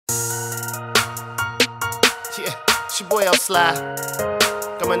your boy El Sly.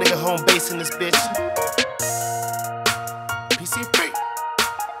 Got my nigga home base in this bitch. PC3.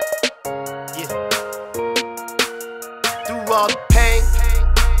 Yeah. Through all the pain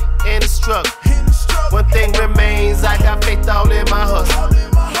and the struggle, one thing remains, I got faith all in my hustle.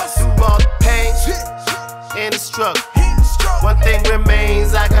 Through all the pain and the struggle, one thing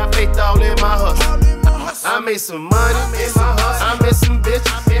remains, I got faith all in my hustle. I made some money in my hustle. I met some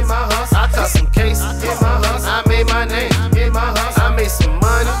bitches in my hustle. I caught some cases in my hustle. I made my name in my hustle. I made some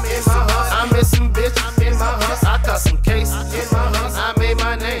money in my hustle. I met some bitches in my hustle. I caught some cases in my hustle. I made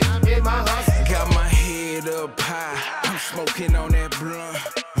my name in my hustle. Got my head up high, I'm smoking on that blunt.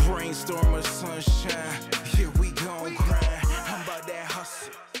 Brainstorm of sunshine, here we gon' grind. I'm about that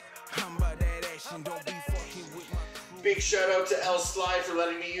hustle, I'm about that action. Don't be fucking with my crew. Big shout out to El Sly for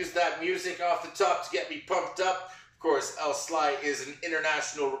letting me use that music off the top to get me pumped up. Of course, El Sly is an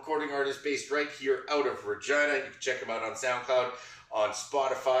international recording artist based right here out of Regina. You can check him out on SoundCloud, on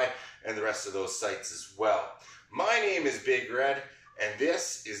Spotify, and the rest of those sites as well. My name is Big Red, and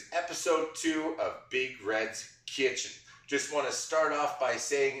this is episode 2 of Big Red's Kitchen. Just want to start off by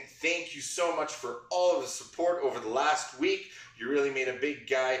saying thank you so much for all of the support over the last week. You really made a big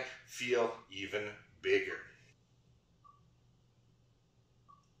guy feel even bigger.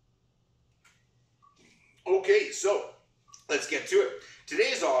 Okay, so let's get to it.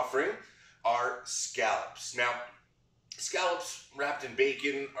 Today's offering are scallops. Now, scallops wrapped in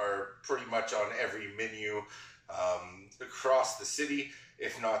bacon are pretty much on every menu across the city,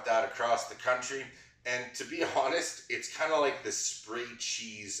 if not that across the country. And to be honest, it's kind of like the spray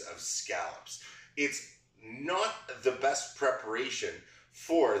cheese of scallops. It's not the best preparation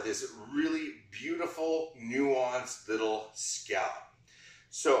for this really beautiful, nuanced little scallop.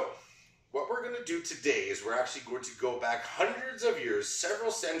 So, what we're going to do today is we're actually going to go back hundreds of years,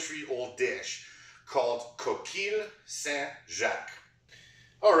 several century old dish called Coquilles Saint-Jacques.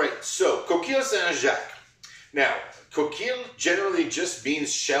 Alright, so Coquilles Saint-Jacques. Now, Coquille generally just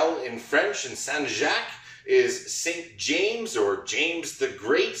means shell in French, and Saint-Jacques is Saint James or James the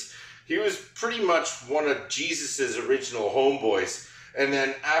Great. He was pretty much one of Jesus's original homeboys. And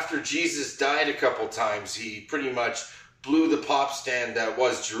then after Jesus died a couple times, he pretty much blew the pop stand that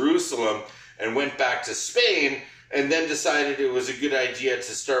was Jerusalem and went back to Spain, and then decided it was a good idea to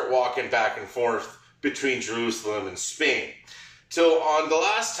start walking back and forth between Jerusalem and Spain. Till on the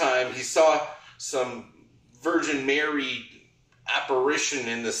last time he saw some Virgin Mary apparition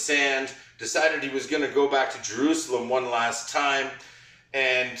in the sand, decided he was going to go back to Jerusalem one last time,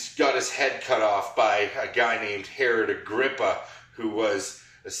 and got his head cut off by a guy named Herod Agrippa, who was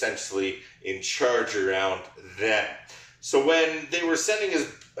essentially in charge around then. So when they were sending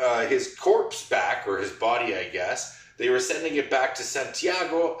his corpse back, or his body I guess, they were sending it back to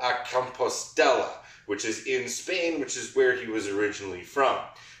Santiago a Compostela, which is in Spain, which is where he was originally from.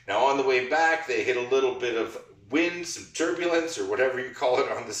 Now on the way back, they hit a little bit of wind, some turbulence, or whatever you call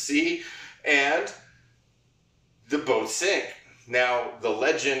it on the sea, and the boat sank. Now the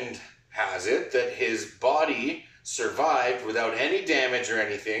legend has it that his body survived without any damage or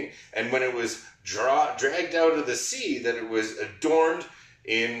anything, and when it was dragged out of the sea, that it was adorned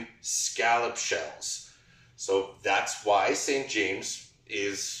in scallop shells. So that's why St. James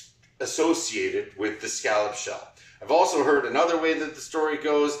is associated with the scallop shell. I've also heard another way that the story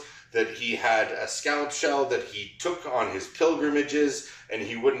goes, that he had a scallop shell that he took on his pilgrimages, and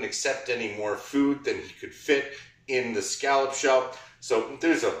he wouldn't accept any more food than he could fit in the scallop shell. So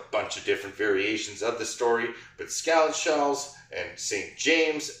there's a bunch of different variations of the story, but scallop shells and St.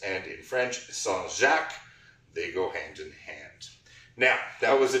 James, and in French, Saint-Jacques, they go hand in hand. Now,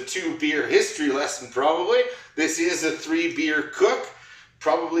 that was a 2-beer history lesson probably. This is a 3-beer cook.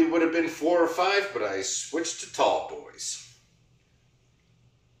 Probably would have been 4 or 5, but I switched to tall boys.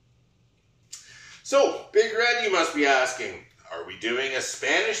 So, Big Red, you must be asking, are we doing a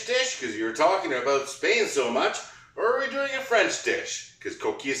Spanish dish because you're talking about Spain so much, or are we doing a French dish because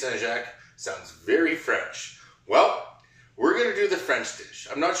Coquilles Saint-Jacques sounds very French? Well, we're going to do the French dish.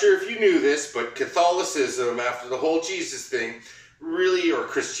 I'm not sure if you knew this, but Catholicism, after the whole Jesus thing, really, or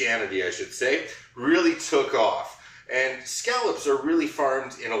Christianity I should say, really took off. And scallops are really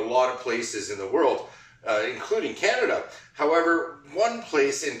farmed in a lot of places in the world, including Canada. However, one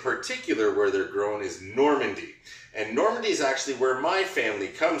place in particular where they're grown is Normandy. And Normandy is actually where my family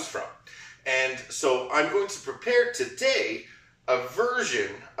comes from. And so I'm going to prepare today a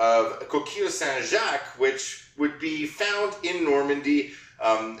version of Coquilles Saint-Jacques, which would be found in Normandy,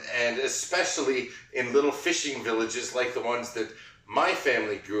 and especially in little fishing villages like the ones that my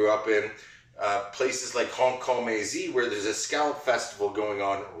family grew up in, places like Coquilles, where there's a scallop festival going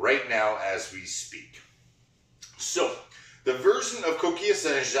on right now as we speak. So, the version of Coquilles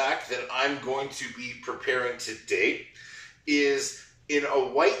Saint-Jacques that I'm going to be preparing today is in a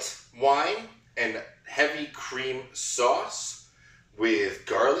white wine and heavy cream sauce with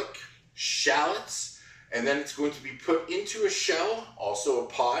garlic, shallots, and then it's going to be put into a shell, also a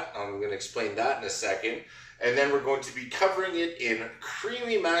pot. I'm going to explain that in a second. And then we're going to be covering it in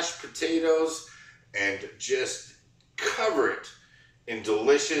creamy mashed potatoes and just cover it in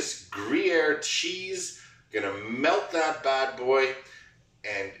delicious Gruyere cheese. Gonna melt that bad boy,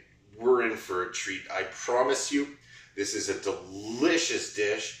 and we're in for a treat. I promise you, this is a delicious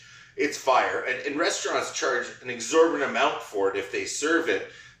dish. It's fire, and restaurants charge an exorbitant amount for it if they serve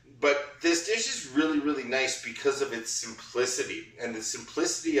it. But this dish is really, really nice because of its simplicity and the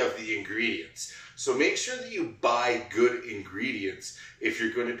simplicity of the ingredients. So make sure that you buy good ingredients if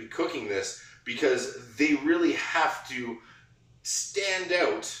you're going to be cooking this, because they really have to stand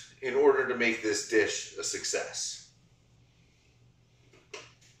out in order to make this dish a success.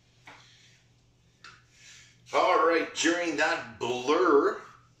 All right, during that blur,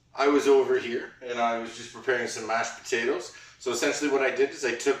 I was over here and I was just preparing some mashed potatoes. So essentially what I did is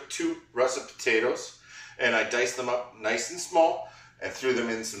I took 2 russet potatoes and I diced them up nice and small and threw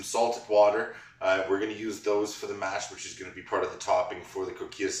them in some salted water. We're going to use those for the mash, which is going to be part of the topping for the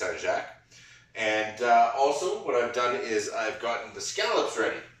Coquilles Saint-Jacques. And also what I've done is I've gotten the scallops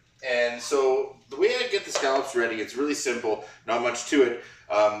ready. And so the way I get the scallops ready, it's really simple, not much to it.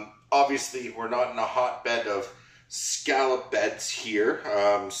 Obviously we're not in a hotbed of scallop beds here,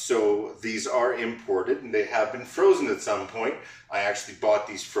 so these are imported and they have been frozen at some point. I actually bought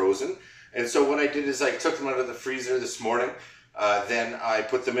these frozen, and so what I did is I took them out of the freezer this morning. Then I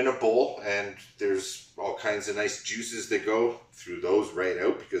put them in a bowl, and there's all kinds of nice juices that go through those right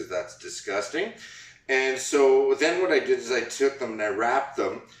out because that's disgusting. And so then what I did is I took them and I wrapped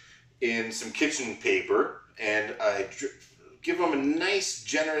them in some kitchen paper, and I give them a nice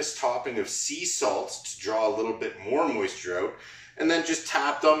generous topping of sea salt to draw a little bit more moisture out, and then just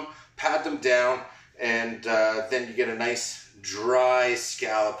tap them, pat them down, and then you get a nice dry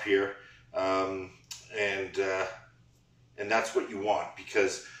scallop here. And that's what you want,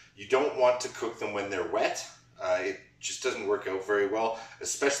 because you don't want to cook them when they're wet. It just doesn't work out very well,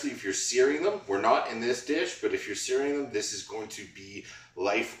 especially if you're searing them. We're not in this dish, but if you're searing them, this is going to be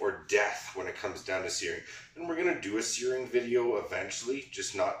life or death when it comes down to searing. And we're going to do a searing video eventually,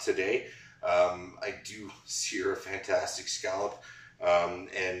 just not today. I do sear a fantastic scallop,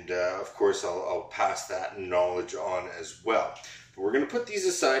 and of course I'll pass that knowledge on as well. But we're going to put these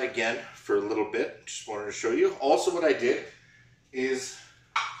aside again for a little bit. Just wanted to show you. Also what I did is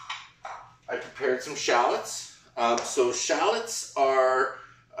I prepared some shallots. So shallots are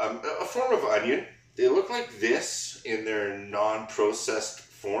a form of onion. They look like this in their non-processed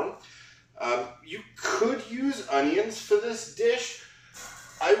form. You could use onions for this dish.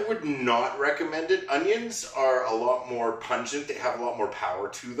 I would not recommend it. Onions are a lot more pungent. They have a lot more power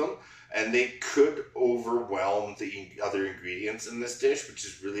to them, and they could overwhelm the other ingredients in this dish, which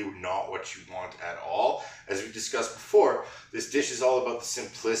is really not what you want at all. As we discussed before, this dish is all about the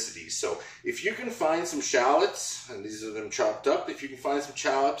simplicity. So if you can find some shallots, and these are them chopped up, if you can find some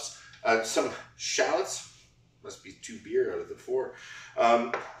shallots, must be 2 beer out of the 4,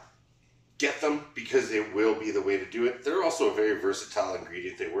 get them, because it will be the way to do it. They're also a very versatile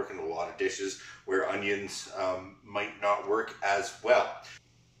ingredient. They work in a lot of dishes where onions might not work as well.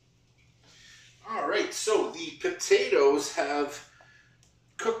 All right, so the potatoes have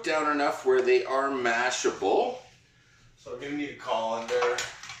cooked down enough where they are mashable. So I'm going to need a colander,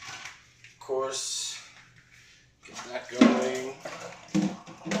 of course, get that going.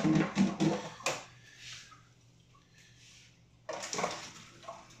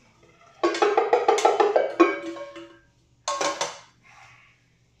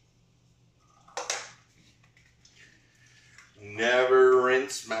 Never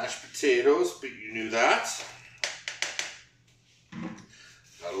rinse mashed potatoes, but you knew that.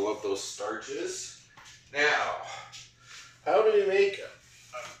 Gotta love those starches. Now, how do we make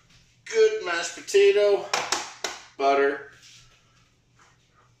a good mashed potato? Butter,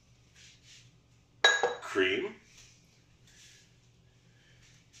 cream,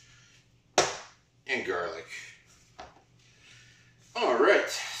 and garlic. All right,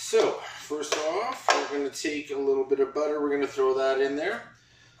 so first off, we're going to take a little bit of butter. We're going to throw that in there.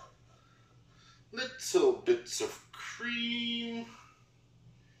 Little bits of cream,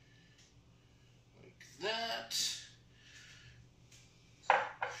 like that.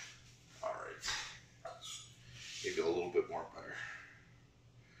 All right, maybe a little bit more butter.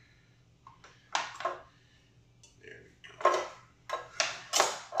 There we go.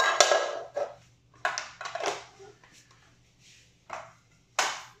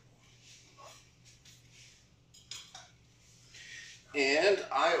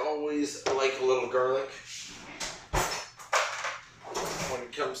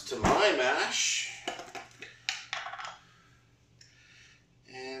 comes to my mash,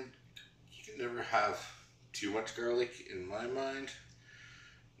 and you can never have too much garlic in my mind.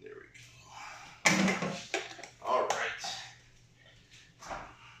 There we go. All right.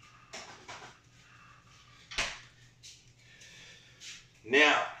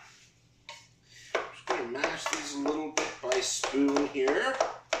 Now, I'm just going to mash these a little bit by spoon here.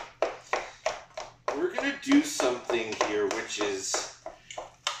 We're going to do something here which is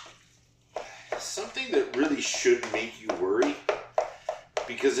something that really should make you worry,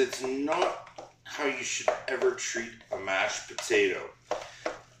 because it's not how you should ever treat a mashed potato.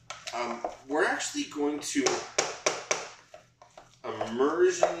 We're actually going to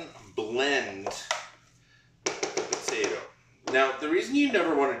immersion blend the potato. Now, the reason you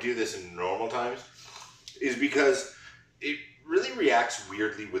never want to do this in normal times is because it really reacts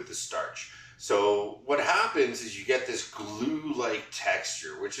weirdly with the starch. So what happens is you get this glue-like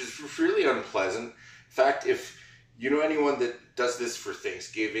texture, which is really unpleasant. In fact, if you know anyone that does this for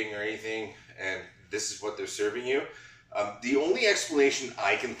Thanksgiving or anything, and this is what they're serving you, the only explanation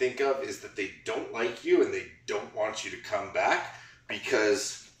I can think of is that they don't like you and they don't want you to come back,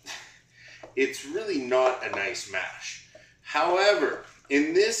 because it's really not a nice mash. However,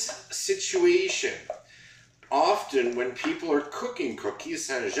 in this situation, often when people are cooking Coquilles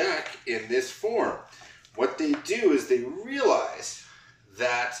Saint-Jacques in this form, what they do is they realize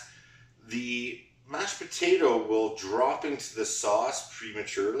that the mashed potato will drop into the sauce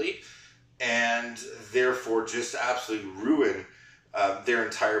prematurely and therefore just absolutely ruin their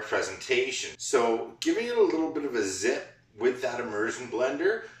entire presentation. So giving it a little bit of a zip with that immersion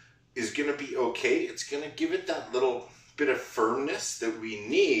blender is going to be okay. It's going to give it that little bit of firmness that we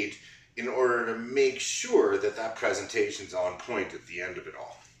need in order to make sure that that presentation's on point at the end of it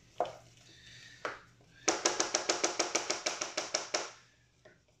all.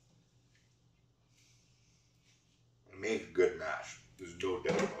 Make a good mash. There's no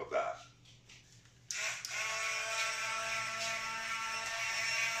doubt about that.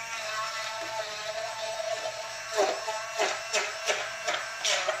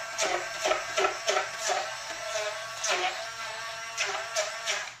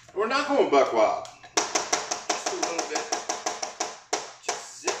 We're not going buck wild. Just a little bit.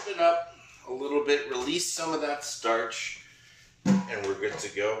 Just zip it up a little bit, release some of that starch, and we're good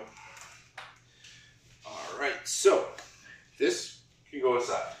to go. All right, so this can go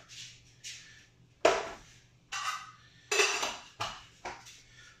aside.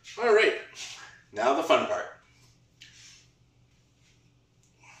 All right, now the fun part.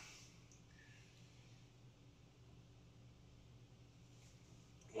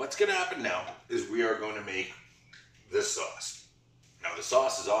 What's going to happen now is we are going to make this sauce. Now the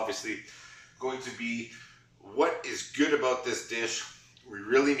sauce is obviously going to be what is good about this dish. We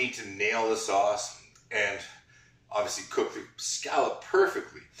really need to nail the sauce and obviously cook the scallop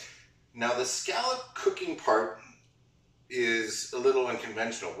perfectly. Now the scallop cooking part is a little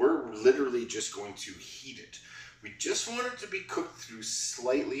unconventional. We're literally just going to heat it. We just want it to be cooked through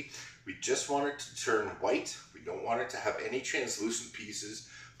slightly. We just want it to turn white. We don't want it to have any translucent pieces.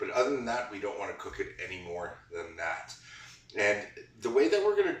 But other than that, we don't want to cook it any more than that. And the way that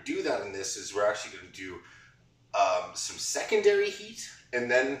we're going to do that in this is we're actually going to do some secondary heat. And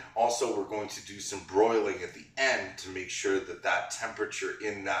then also we're going to do some broiling at the end to make sure that that temperature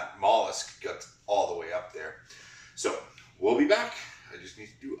in that mollusk gets all the way up there. So we'll be back. I just need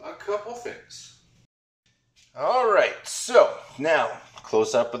to do a couple things. All right, so now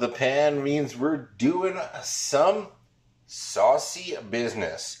close up of the pan means we're doing some saucy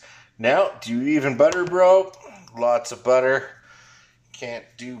business. Now, do you even butter, bro? Lots of butter. Can't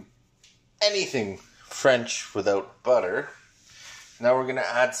do anything French without butter. Now we're going to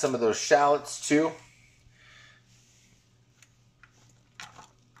add some of those shallots too.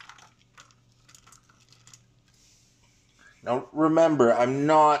 Now remember, I'm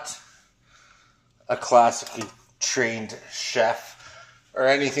not a classically trained chef or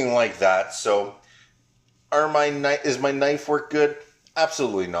anything like that, so is my knife work good?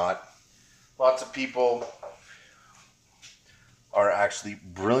 Absolutely not. Lots of people are actually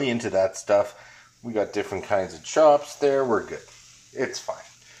brilliant at that stuff. We got different kinds of chops there. We're good. It's fine.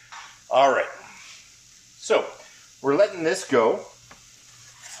 All right. So we're letting this go.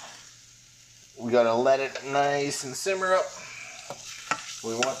 We got to let it nice and simmer up.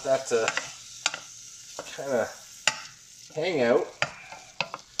 We want that to kind of hang out.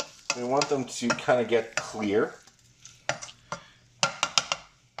 We want them to kind of get clear.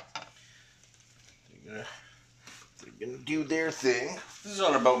 They're gonna do their thing. This is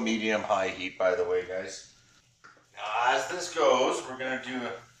on about medium-high heat, by the way, guys. as this goes, we're going to do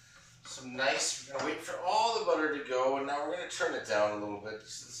some nice, we're going to wait for all the butter to go, and now we're going to turn it down a little bit.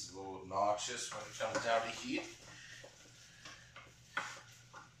 This is a little obnoxious when it comes down to heat.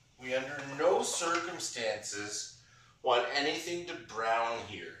 We under no circumstances want anything to brown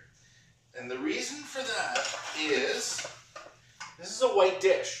here. And the reason for that is, this is a white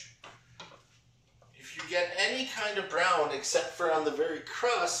dish. If you get any kind of brown except for on the very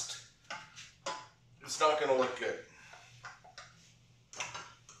crust, it's not going to look good.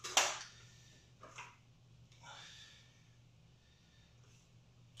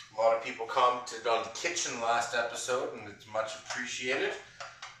 A lot of people commented on the kitchen last episode, and it's much appreciated.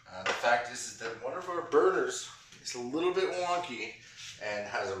 The fact is that one of our burners is a little bit wonky and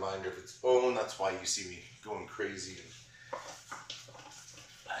has a mind of its own. That's why you see me going crazy and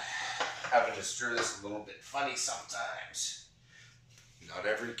having to stir this a little bit funny sometimes. Not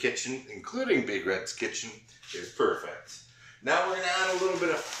every kitchen, including Big Red's kitchen, is perfect. Now we're going to add a little bit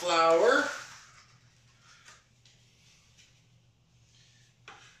of flour.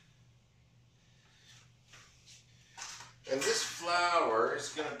 And this flour is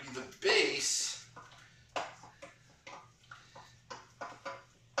going to be the base.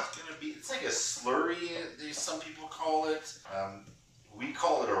 It's like a slurry, some people call it. We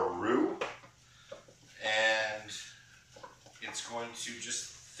call it a roux. And it's going to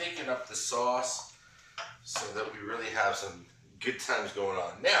just thicken up the sauce so that we really have some good times going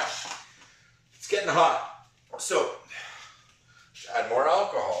on. Now, it's getting hot. So, add more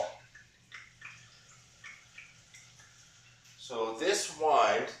alcohol. So this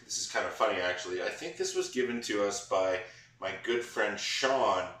wine, this is kind of funny actually, I think this was given to us by my good friend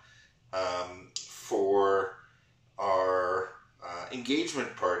Sean for our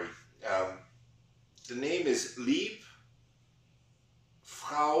engagement party. The name is Lieb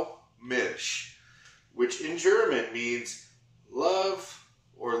Frau Milch, which in German means love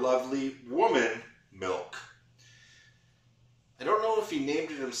or lovely woman milk. I don't know if he named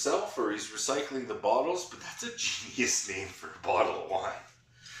it himself or he's recycling the bottles, but that's a genius name for a bottle of wine.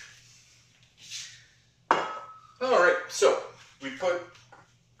 Alright, so we put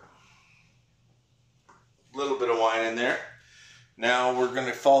a little bit of wine in there. Now we're going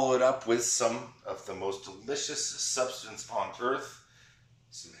to follow it up with some of the most delicious substance on earth,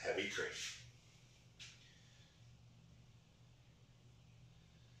 some heavy cream.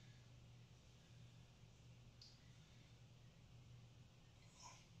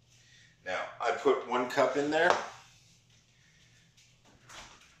 Now, I put 1 cup in there.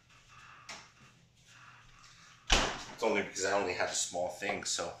 It's only because I only had a small thing,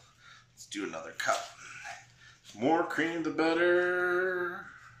 so let's do another cup. More cream, the better.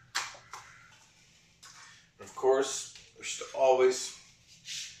 Of course, we should always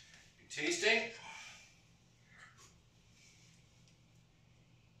be tasting.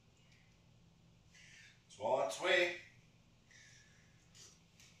 It's well on its way.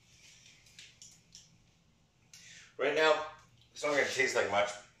 Right now, it's not going to taste like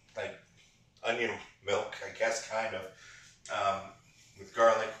much, like onion milk, I guess, kind of, with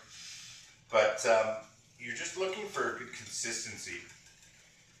garlic. But you're just looking for a good consistency.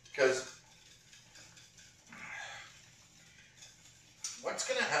 Because what's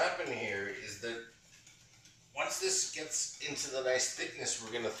going to happen here is that once this gets into the nice thickness,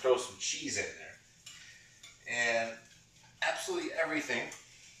 we're going to throw some cheese in there. And absolutely everything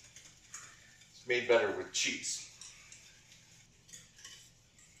is made better with cheese.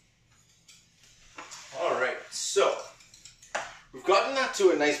 Alright, so we've gotten that to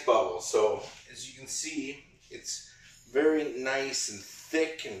a nice bubble. So as you can see, it's very nice and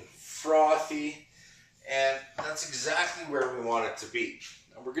thick and frothy. And that's exactly where we want it to be.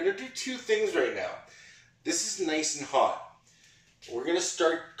 Now we're going to do 2 things right now. This is nice and hot. We're going to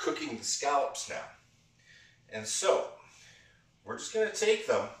start cooking the scallops now. And so we're just going to take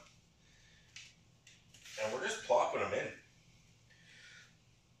them and we're just plopping them in.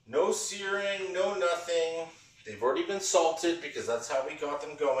 No searing, no nothing. They've already been salted because that's how we got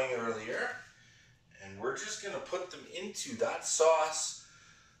them going earlier. And we're just going to put them into that sauce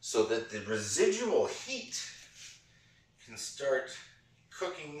so that the residual heat can start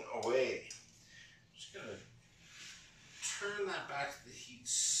cooking away. I'm just going to turn that back to the heat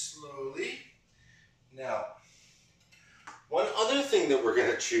slowly. Now, one other thing that we're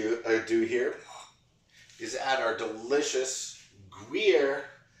going to do here is add our delicious Gruyere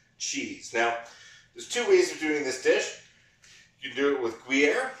cheese. Now, there's 2 ways of doing this dish. You can do it with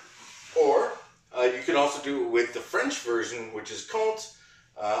Gruyere, or you can also do it with the French version, which is Comte.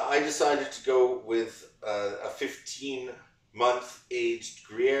 I decided to go with a 15-month aged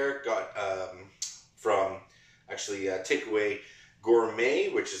Gruyere, got from Actually, Takeaway Gourmet,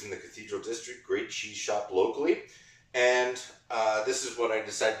 which is in the Cathedral District, great cheese shop locally. And this is what I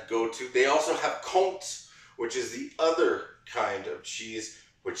decided to go to. They also have Comte, which is the other kind of cheese,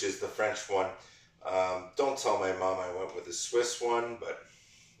 which is the French one. Don't tell my mom I went with the Swiss one, but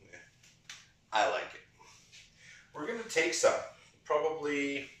I like it. We're going to take some,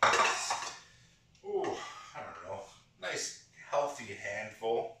 probably, ooh, I don't know, nice healthy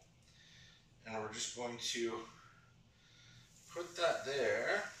handful. And we're just going to put that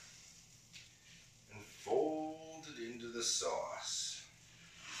there and fold it into the sauce.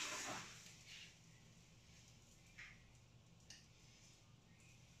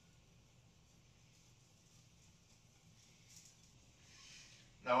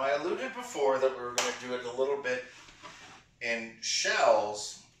 Now I alluded before that we were going to do it a little bit in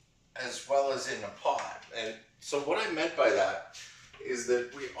shells as well as in a pot. And so what I meant by that is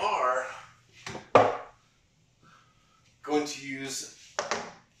that we are going to use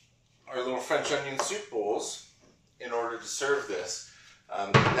our little French onion soup bowls in order to serve this.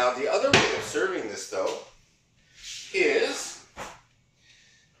 Now the other way of serving this though is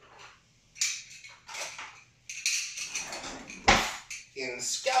in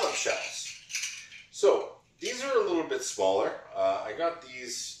scallop shells. So these are a little bit smaller. I got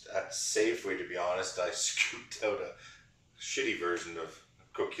these at Safeway, to be honest. I scooped out a shitty version of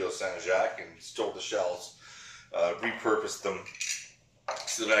Coquilles Saint-Jacques and stole the shells, repurposed them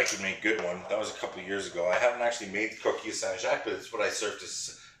so that I could make good one. That was a couple of years ago. I haven't actually made the Coquilles Saint-Jacques, but it's what I serve to.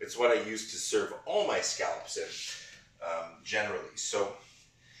 It's what I use to serve all my scallops in, generally. So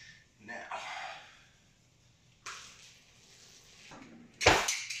now.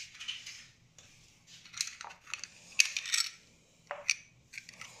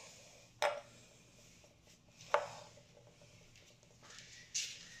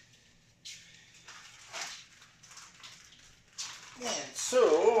 And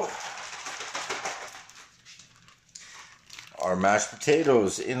so, our mashed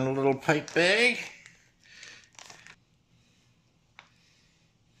potatoes in a little pipe bag.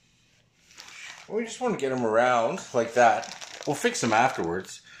 We just want to get them around like that. We'll fix them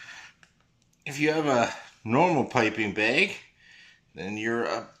afterwards. If you have a normal piping bag, then you're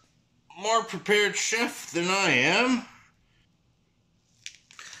a more prepared chef than I am.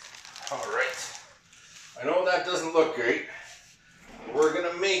 All right. I know that doesn't look great. We're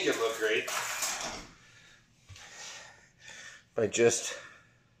gonna make it look great by just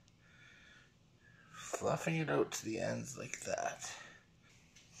fluffing it out to the ends like that.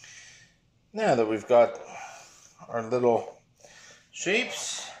 Now that we've got our little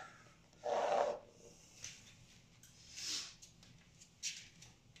shapes,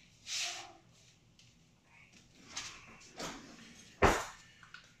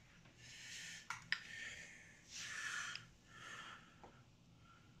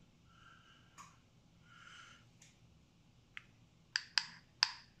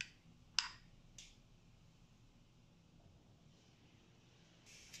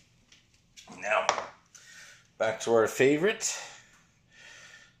 now back to our favorite,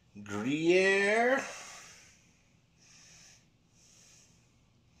 Gruyere.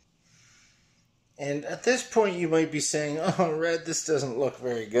 And at this point you might be saying, oh Red, this doesn't look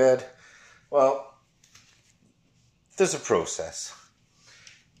very good. Well, there's a process.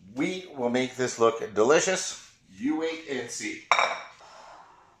 We will make this look delicious. You wait and see.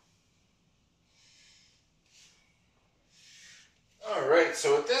 Alright,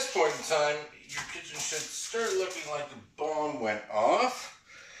 so at this point in time, your kitchen should start looking like the bomb went off.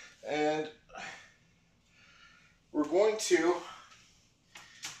 And we're going to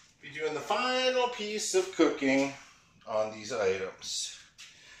be doing the final piece of cooking on these items.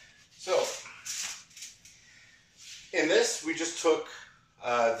 So, in this, we just took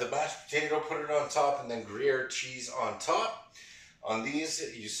the mashed potato, put it on top, and then Gruyere cheese on top. On these,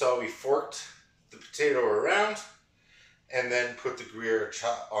 you saw we forked the potato around and then put the Gruyere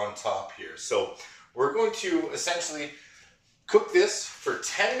on top here. So we're going to essentially cook this for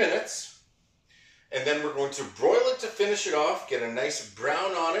 10 minutes, and then we're going to broil it to finish it off, get a nice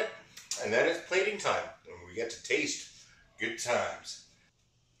brown on it, and then it's plating time, and we get to taste good times.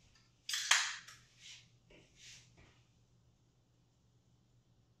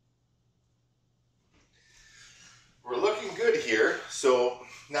 We're looking good here. So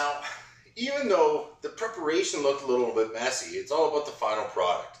now, even though the preparation looked a little bit messy, it's all about the final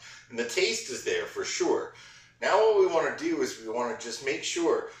product. And the taste is there for sure. Now what we want to do is we want to just make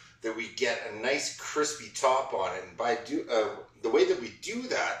sure that we get a nice crispy top on it. And the way that we do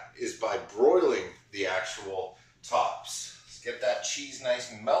that is by broiling the actual tops. Let's get that cheese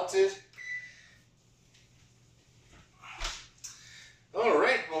nice and melted.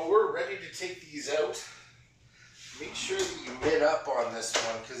 to take these out. Make sure that you mitt up on this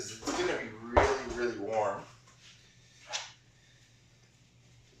one because it's going to be really, really warm.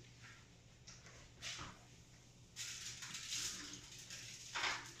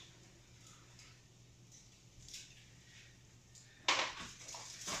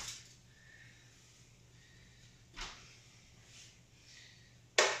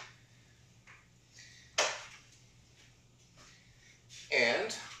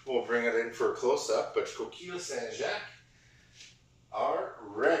 And we'll bring it in for a close-up, but Coquilles Saint-Jacques are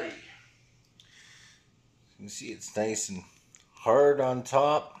ready. You can see it's nice and hard on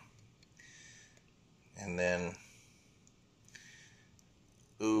top. And then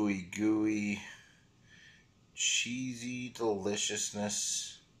ooey gooey, cheesy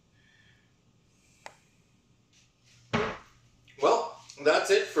deliciousness. Well,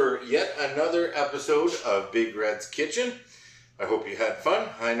 that's it for yet another episode of Big Red's Kitchen. I hope you had fun.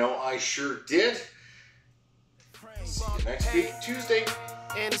 I know I sure did. See you next week, Tuesday.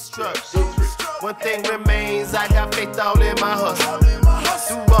 And it's struck. So 3. One thing remains, I got faith all in my hustle.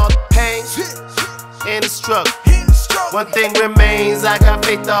 Through all the pain, and it's struck. One thing remains, I got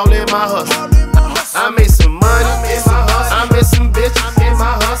faith all in my hustle. I made some money in my hustle.